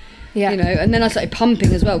tit. Yeah. You know, and then I started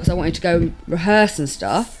pumping as well, because I wanted to go and rehearse and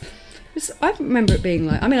stuff. I remember it being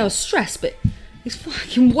like, I mean, I was stressed, but it's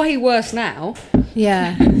fucking way worse now.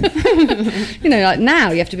 Yeah. You know, like now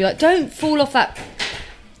you have to be like, don't fall off that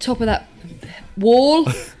top of that wall.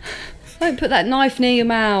 Don't put that knife near your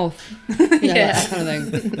mouth. You know, Yeah. that kind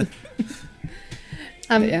of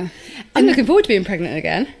thing. Yeah. I'm looking forward to being pregnant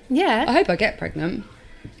again. Yeah. I hope I get pregnant.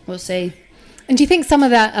 We'll see. And do you think some of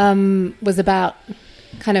that was about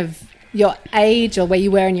kind of your age or where you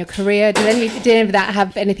were in your career? Did any of that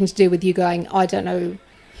have anything to do with you going, oh, I don't know,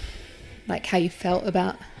 like how you felt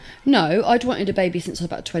about? No, I'd wanted a baby since I was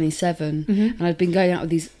about 27, and I'd been going out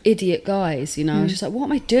with these idiot guys, you know. I was just like, what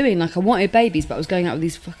am I doing? Like, I wanted babies, but I was going out with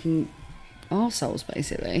these fucking arseholes,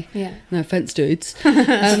 basically. Yeah. No offence, dudes.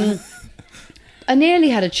 I nearly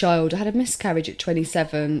had a child. I had a miscarriage at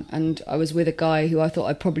 27, and I was with a guy who I thought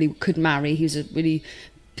I probably could marry. He was a really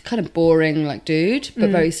kind of boring, like, dude,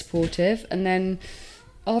 but very supportive. And then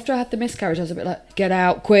after I had the miscarriage, I was a bit like, get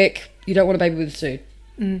out, quick. You don't want a baby with us soon.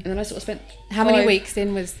 And then I sort of spent How many weeks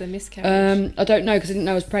in was the miscarriage? I don't know, because I didn't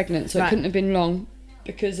know I was pregnant, so Right. it couldn't have been long,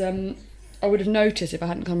 because I would have noticed if I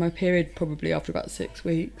hadn't come my period probably after about 6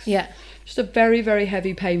 weeks. Yeah. Just a very, very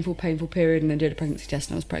heavy, painful period, and then did a pregnancy test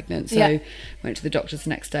and I was pregnant. So Yeah. went to the doctors the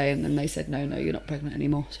next day, and then they said, no, you're not pregnant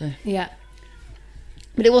anymore. So, Yeah.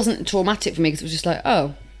 but it wasn't traumatic for me, because it was just like,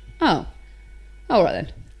 oh, all right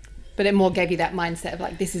then. But it more gave you that mindset of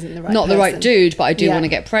like, this isn't the right Not the right person. dude, but I do Yeah. want to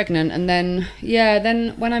get pregnant. And then,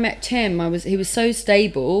 then when I met Tim, he was so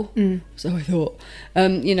stable, so I thought,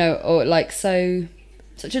 you know, or like such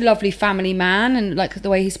a lovely family man, and like the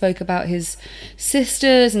way he spoke about his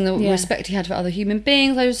sisters and the respect he had for other human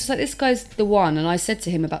beings. I was just like, this guy's the one. And I said to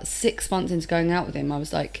him about 6 months into going out with him, I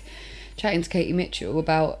was like chatting to Katie Mitchell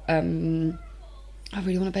about I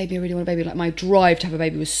really want a baby. Like my drive to have a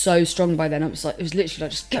baby was so strong by then. It was literally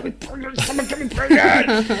like, just get me pregnant. Someone get me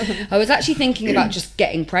pregnant. I was actually thinking about just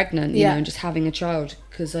getting pregnant, you know, and just having a child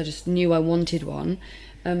because I just knew I wanted one.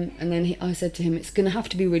 And then I said to him, it's going to have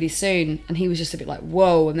to be really soon. And he was just a bit like,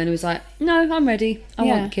 whoa. And then he was like, no, I'm ready. I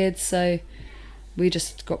want kids. So we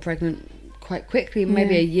just got pregnant quite quickly.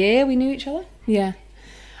 Maybe a year we knew each other. Yeah.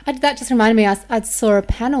 That just reminded me, I saw a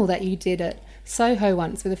panel that you did at Soho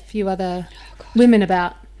once with a few other women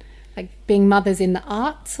about like being mothers in the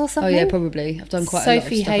arts or something. Oh yeah, probably. I've done quite a lot of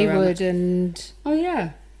Sophie stuff Haywood around and... Oh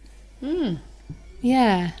yeah.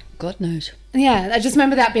 Yeah. God knows. Yeah, I just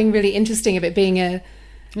remember that being really interesting, of it being a...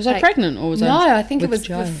 Was I pregnant or was I? No, I think it was.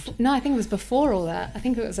 child? No, I think it was before all that. I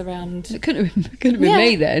think it was around. It couldn't have been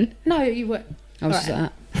me then. No, you were. I was just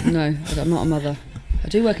like, no, I'm not a mother. I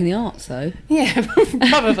do work in the arts though. Yeah,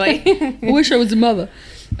 probably. I wish I was a mother.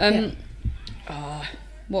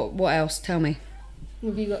 What else? Tell me.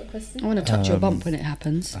 Have you got a question? I want to touch your bump when it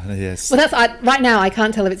happens. Yes. Well, right now. I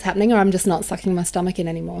can't tell if it's happening or I'm just not sucking my stomach in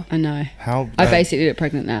anymore. I know. How? I basically look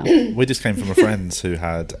pregnant now. We just came from a friend who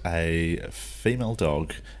had a female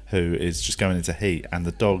dog who is just going into heat, and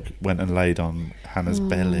the dog went and laid on Hannah's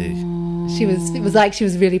belly. It was like she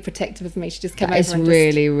was really protective of me. She just came over. It's and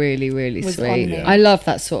really, really, really was sweet. on me. I love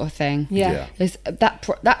that sort of thing. Yeah.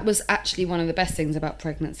 That was actually one of the best things about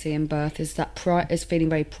pregnancy and birth is that is feeling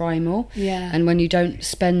very primal. Yeah. And when you don't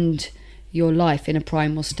spend your life in a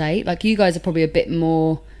primal state, like you guys are probably a bit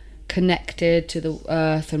more connected to the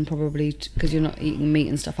earth, and probably because you're not eating meat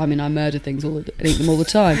and stuff. I mean, I murder things and eat them all the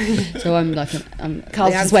time. So I'm like,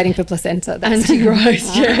 Carl's just waiting for placenta.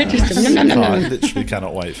 Antichrist, yeah. Just I literally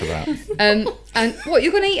cannot wait for that. And what,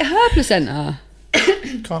 you're going to eat her placenta?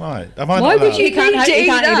 Can't I? Am I Why not would allowed? you can't eat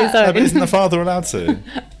that? No, but isn't the father allowed to?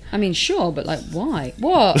 I mean, sure, but like, why?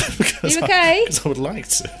 What? You okay? Because I would like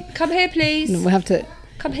to. Come here, please. We'll have to.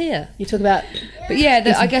 Come here. You talk about. But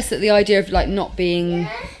yeah, I guess that the idea of like not being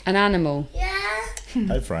an animal.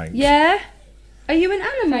 Hey, Frank. Yeah? Are you an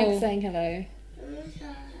animal? Frank's saying hello.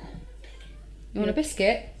 You want a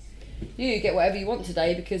biscuit? You get whatever you want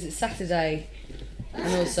today because it's Saturday.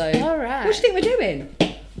 And also... All right. What do you think we're doing? Do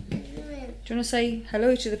you want to say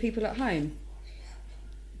hello to the people at home?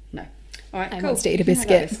 No. All right, cool. Wants to eat a You can have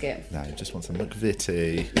that biscuit. No, he just wants a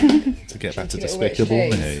McVitie to get back to Despicable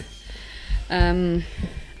Me. And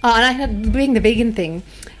I had being the vegan thing.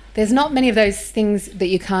 There's not many of those things that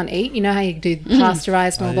you can't eat. You know how you do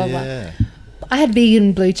pasteurised and blah, blah, blah. I had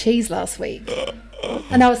vegan blue cheese last week.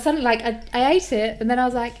 And I was suddenly like, I ate it, and then I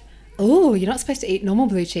was like, oh, you're not supposed to eat normal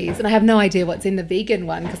blue cheese. And I have no idea what's in the vegan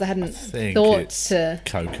one because I hadn't thought to...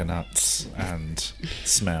 coconuts and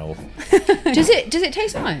smell. Does it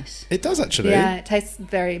taste nice? It does, actually. Yeah, it tastes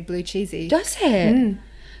very blue cheesy. Does it?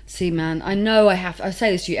 See, man, I know I have to, I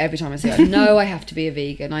say this to you every time I see it. I know I have to be a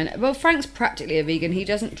vegan. I know, well, Frank's practically a vegan. He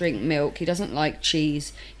doesn't drink milk. He doesn't like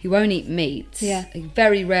cheese. He won't eat meat. Yeah. He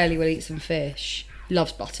very rarely will eat some fish. He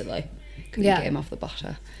loves butter, though. Couldn't get him off the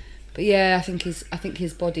butter. But yeah, I think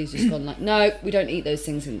his body's just gone like, no, we don't eat those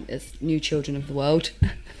things as new children of the world.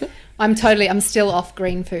 I'm still off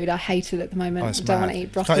green food. I hate it at the moment. I don't want to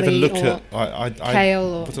eat broccoli. I can't even look at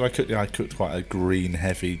kale. Or what did I cook? Yeah, I cooked quite a green,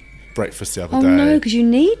 heavy breakfast the other day. Oh no, because you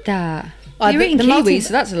need that. You're eating kiwis,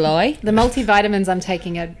 so that's a lie. The multivitamins I'm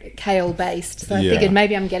taking are kale based, so I figured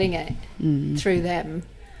maybe I'm getting it through them.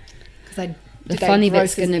 Because the funny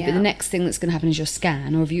bit's going to be the next thing that's going to happen is your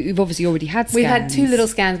scan, or you've obviously already had scans. We had 2 little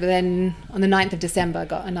scans, but then on the 9th of December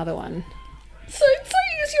got another one. So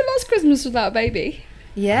it's your last Christmas without a baby.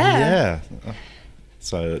 Yeah. Yeah.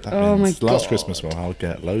 So that means last Christmas I'll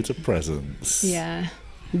get loads of presents. Yeah.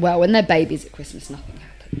 Well, when they're babies at Christmas, nothing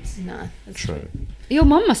happens. No, that's true. Your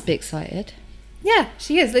mum must be excited. Yeah,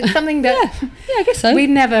 she is. It's something that yeah, I guess so. We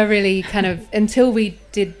never really kind of, until we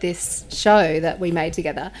did this show that we made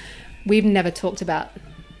together, we've never talked about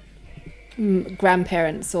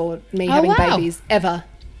grandparents or me having babies ever.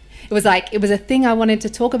 It was a thing I wanted to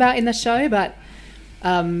talk about in the show, but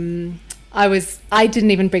I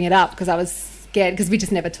didn't even bring it up because I was scared because we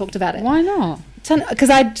just never talked about it. Why not? Because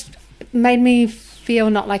it made me feel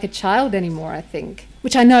not like a child anymore, I think,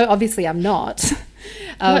 which I know obviously I'm not.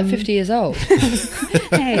 I'm like 50 years old.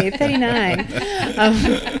 Hey, 39.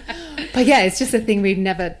 But yeah, it's just a thing we've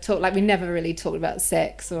never talked, we never really talked about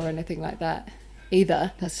sex or anything like that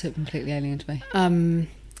either. That's so completely alien to me.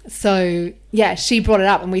 So yeah, she brought it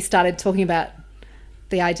up and we started talking about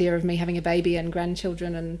the idea of me having a baby and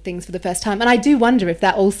grandchildren and things for the first time. And I do wonder if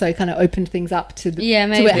that also kind of opened things up to it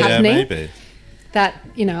happening. Yeah, maybe. That,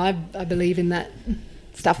 I believe in that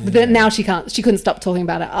stuff. But then now she couldn't stop talking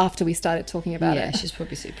about it after we started talking about it. Yeah, she's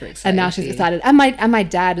probably super excited. And now she's excited. And my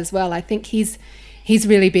dad as well. I think he's he's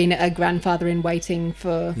really been a grandfather in waiting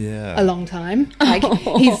for a long time. Like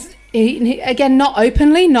he again, not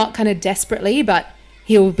openly, not kind of desperately, but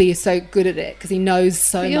he'll be so good at it because he knows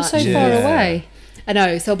so much. You're so far away. I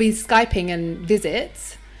know. So I'll be Skyping and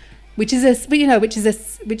visits, which is in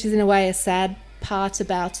a way a sad part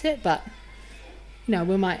about it, but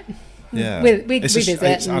we might. Yeah, we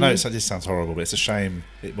visit. I know it just sounds horrible, but it's a shame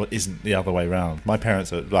it isn't the other way around. My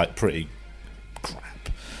parents are like pretty crap.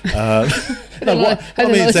 My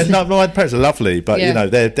parents are lovely, but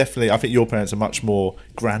they're definitely. I think your parents are much more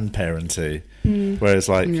grandparenty. Whereas,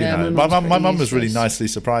 like my mum was really nicely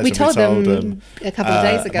surprised. We told them a couple of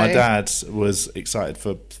days ago. My dad was excited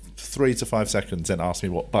for 3 to 5 seconds, then asked me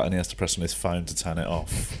what button he has to press on his phone to turn it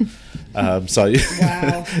off. So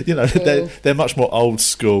wow. Cool. They're much more old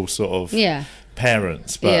school sort of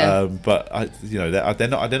parents, but they're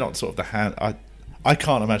not sort of the hand. I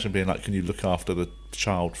can't imagine being like, can you look after the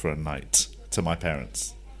child for a night to my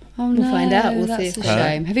parents. Oh no, we'll find out. That's a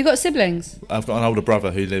shame. Have you got siblings? I've got an older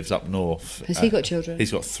brother who lives up north. Has he got children?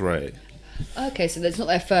 He's got 3. Okay, so it's not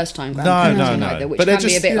their first time. No. Either, which but can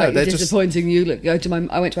be a bit disappointing.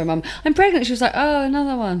 I went to my mum. I'm pregnant. She was like, oh,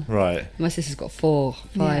 another one. Right. My sister's got 4,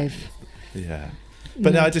 5. Yeah.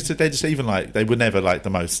 But no, they just even like they were never like the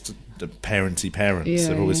most parenty parents. Yeah,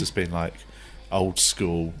 They've always just been like old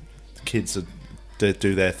school. Kids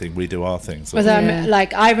do their thing, we do our thing. So.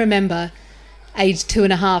 I remember, age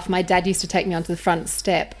 2.5, my dad used to take me onto the front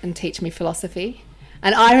step and teach me philosophy,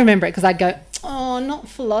 and I remember it because I'd go, "Oh, not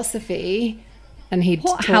philosophy," and he'd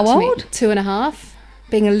talk how to old? me, 2.5,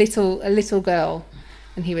 being a little girl,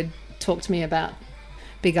 and he would talk to me about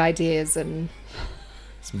big ideas and.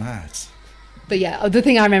 It's mad. But yeah, the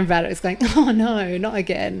thing I remember about it was going, oh no, not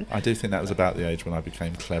again. I do think that was about the age when I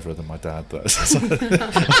became cleverer than my dad, though.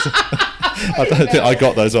 I don't think I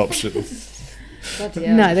got those options.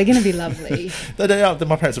 No, they're going to be lovely. They are.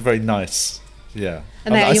 My parents are very nice. Yeah.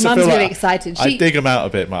 And your mum's really excited. I dig them out a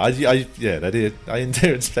bit.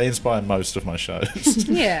 They inspire most of my shows.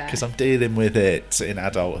 Yeah. Because I'm dealing with it in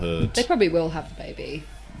adulthood. They probably will have the baby.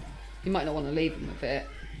 You might not want to leave them with it.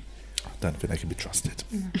 I don't think they can be trusted.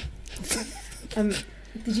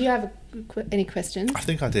 Did you have any questions? I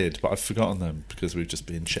think I did, but I've forgotten them because we've just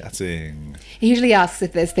been chatting. He usually asks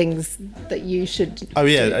if there's things that you should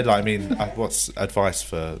what's advice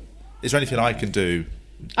for... Is there anything I can do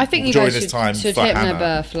I think you during guys this time should for hit Hannah?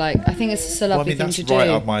 Birth. Like, I think it's a lovely thing to do. That's right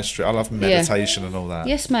up my street. I love meditation and all that.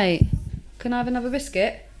 Yes, mate. Can I have another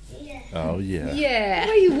biscuit? Yeah. Oh, yeah. Yeah.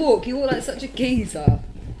 The way you walk like such a geezer.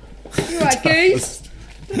 You all right, Goose?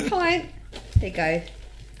 Fine. There you go.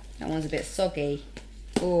 That one's a bit soggy.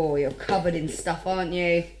 Oh, you're covered in stuff, aren't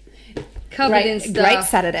you? Covered in stuff. Great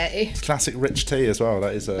Saturday. It's classic rich tea as well.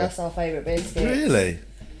 That's our favourite biscuit. Really?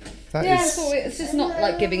 It's just not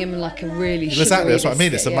like giving him like a really sugary exactly, that's what I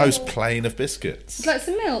mean. biscuit, It's the most plain of biscuits. It's like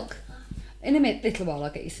some milk. In a little while,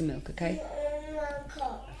 I'll get you some milk, okay?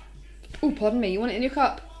 Oh, pardon me. You want it in your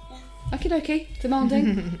cup? Okie dokie.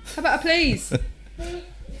 Demanding. How about a please?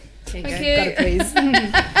 Thank you. Got it, please.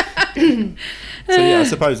 So yeah, I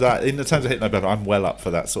suppose that in terms of hitting no birth, I'm well up for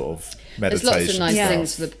that sort of meditation. There's lots of nice stuff.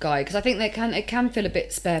 things for the guy because I think it can feel a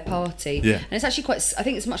bit spare party. Yeah. And it's actually I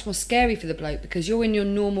think it's much more scary for the bloke because you're in your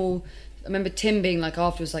normal. I remember Tim being like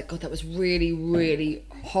afterwards, like, God, that was really, really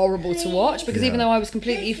horrible to watch because even though I was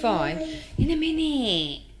completely fine, in a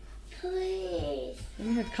minute.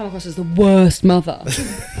 I'm going to come across as the worst mother.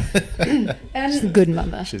 She's a good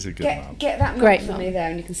mother. She's a good mum. Get that milk for me there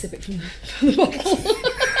and you can sip it from the bottle.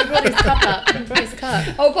 He brought his cup up. He brought his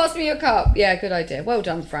cup. Oh, pass me your cup. Yeah, good idea. Well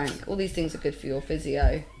done, Frank. All these things are good for your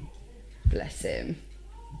physio. Bless him.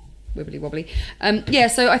 Wibbly wobbly.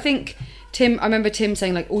 So I think I remember Tim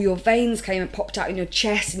saying like all your veins came and popped out in your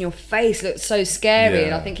chest and your face looked so scary.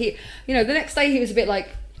 And I think he, the next day he was a bit like,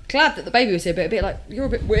 glad that the baby was here, but a bit like, you're a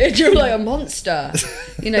bit weird, you're like a monster.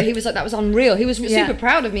 He was like, that was unreal. He was super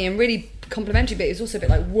proud of me and really complimentary, but he was also a bit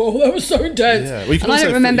like, whoa, that was so intense. Yeah. Well, and I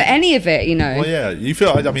don't remember any of it, Well, yeah, you feel,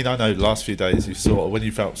 I know the last few days you saw, when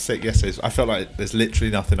you felt sick yesterday, I felt like there's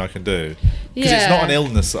literally nothing I can do. Because it's not an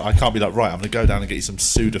illness that I can't be like, right, I'm going to go down and get you some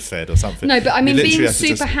Sudafed or something. No, but I mean, being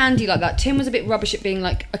super handy like that, Tim was a bit rubbish at being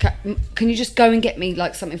like, okay, can you just go and get me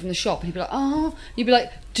like something from the shop? And he'd be like, oh, you'd be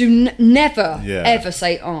like, never ever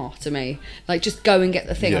say to me. Like, just go and get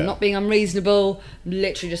the thing. I'm not being unreasonable,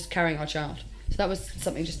 literally just carrying our child. So that was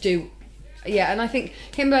something, just do. Yeah, and I think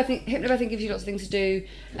hypnobirthing gives you lots of things to do.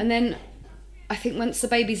 And then I think once the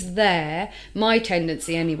baby's there, my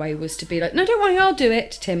tendency anyway was to be like, no, don't worry, I'll do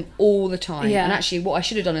it, Tim, all the time. Yeah. And actually what I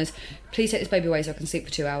should have done is, please take this baby away so I can sleep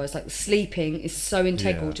for 2 hours. Like, sleeping is so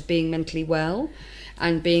integral to being mentally well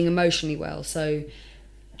and being emotionally well. So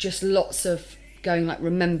just lots of going like,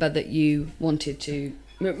 remember that you wanted to,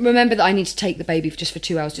 remember that I need to take the baby just for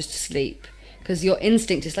 2 hours just to sleep. Because your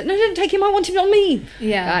instinct is like, no, don't take him, I want him on me.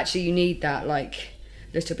 Yeah. But actually, you need that like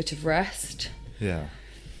little bit of rest. Yeah.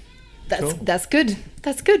 That's good.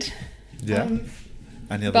 That's good. Yeah.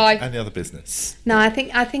 Any other business? No, I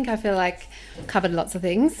feel like I've covered lots of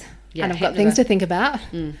things. Yeah, and I've got things to think about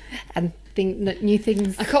and new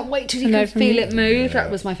things. I can't wait till you can feel it move. Yeah.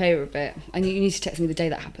 That was my favourite bit. And you need to text me the day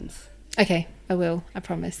that happens. Okay, I will. I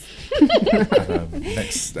promise. And,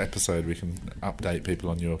 next episode, we can update people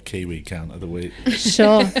on your Kiwi count of the week.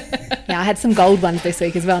 Sure. Yeah, I had some gold ones this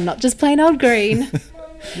week as well, not just plain old green.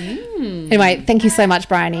 Anyway, thank you so much,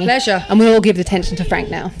 Bryony. Pleasure. And we'll all give attention to Frank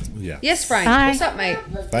now. Yeah. Yes, Frank. Bye. What's up, mate?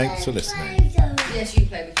 Thanks for listening. Yes, you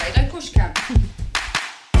play with Play-Doh. Of course you can.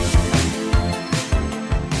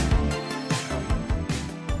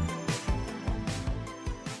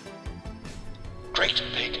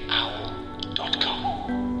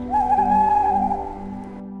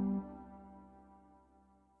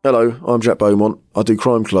 Hello, I'm Jack Beaumont. I do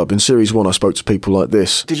Crime Club. In Series 1, I spoke to people like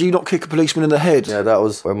this. Did you not kick a policeman in the head? Yeah, that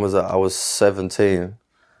was... When was that? I was 17.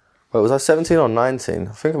 Wait, was I 17 or 19?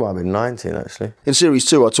 I think it might have been 19, actually. In Series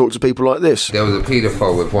 2, I talked to people like this. There was a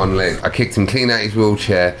paedophile with one leg. I kicked him clean out his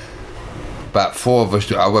wheelchair. About 4 of us...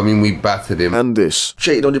 we battered him. And this.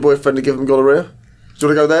 Cheated on your boyfriend to give him gonorrhea? Do you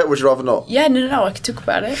want to go there, or would you rather not? Yeah, no, I can talk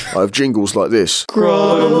about it. I have jingles like this.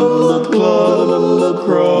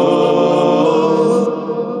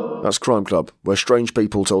 That's Crime Club, where strange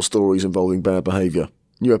people tell stories involving bad behaviour.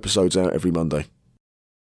 New episodes out every Monday.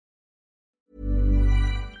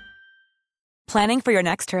 Planning for your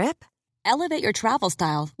next trip? Elevate your travel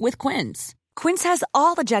style with Quince. Quince has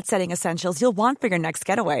all the jet-setting essentials you'll want for your next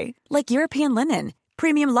getaway, like European linen,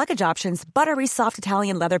 premium luggage options, buttery soft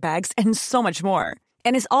Italian leather bags, and so much more.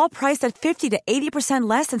 And is all priced at 50 to 80%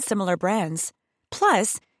 less than similar brands.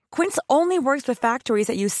 Plus, Quince only works with factories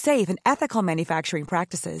that use safe and ethical manufacturing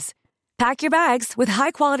practices. Pack your bags with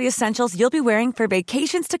high-quality essentials you'll be wearing for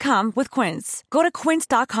vacations to come with Quince. Go to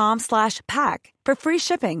quince.com/pack for free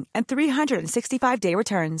shipping and 365-day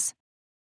returns.